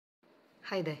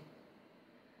Hi there.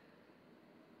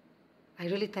 I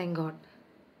really thank God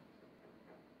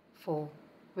for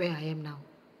where I am now,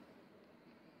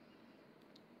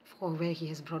 for where He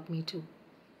has brought me to.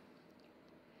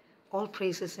 All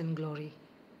praises and glory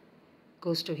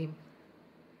goes to Him.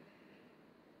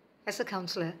 As a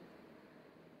counselor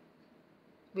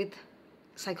with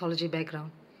psychology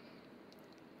background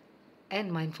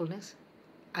and mindfulness,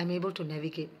 I'm able to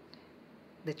navigate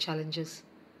the challenges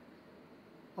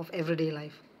of everyday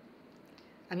life.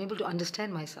 I'm able to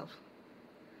understand myself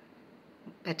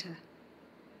better.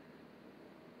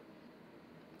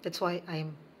 That's why I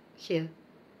am here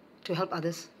to help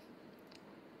others,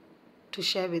 to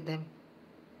share with them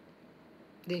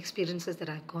the experiences that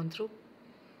I've gone through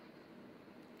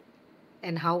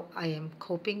and how I am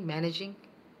coping, managing,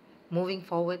 moving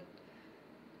forward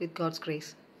with God's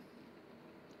grace.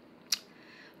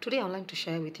 Today I would like to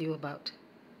share with you about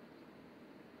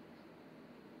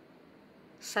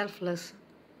selfless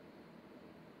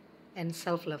and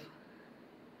self-love.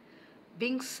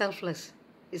 Being selfless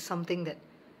is something that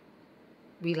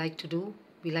we like to do,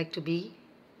 we like to be,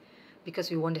 because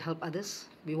we want to help others,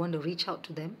 we want to reach out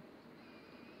to them,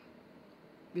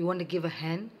 we want to give a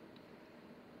hand,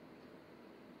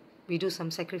 we do some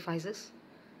sacrifices,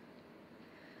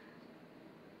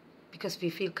 because we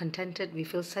feel contented, we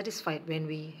feel satisfied when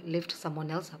we lift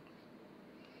someone else up.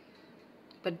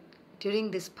 But during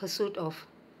this pursuit of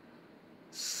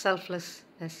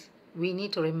selflessness, we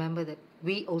need to remember that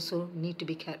we also need to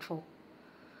be cared for.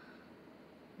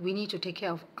 We need to take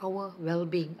care of our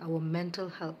well-being, our mental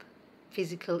health,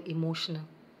 physical, emotional.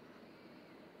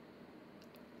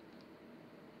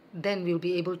 Then we'll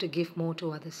be able to give more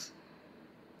to others.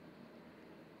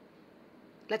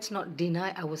 Let's not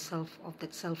deny ourselves of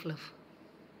that self-love.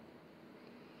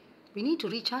 We need to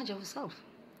recharge ourselves.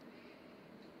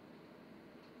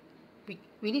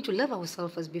 We need to love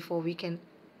ourselves first before we can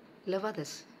love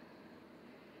others.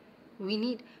 We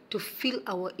need to fill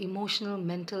our emotional,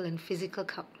 mental and physical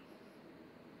cup.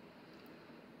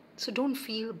 So don't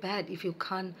feel bad if you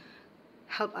can't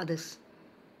help others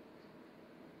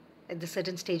at the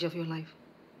certain stage of your life.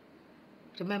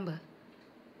 Remember,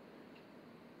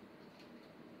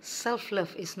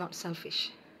 self-love is not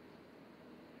selfish.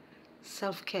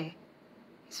 Self-care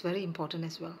is very important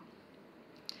as well.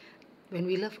 When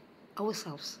we love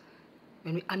ourselves,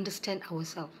 when we understand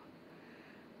ourselves,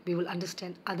 we will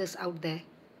understand others out there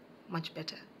much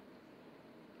better.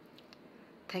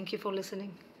 Thank you for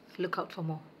listening. Look out for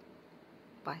more.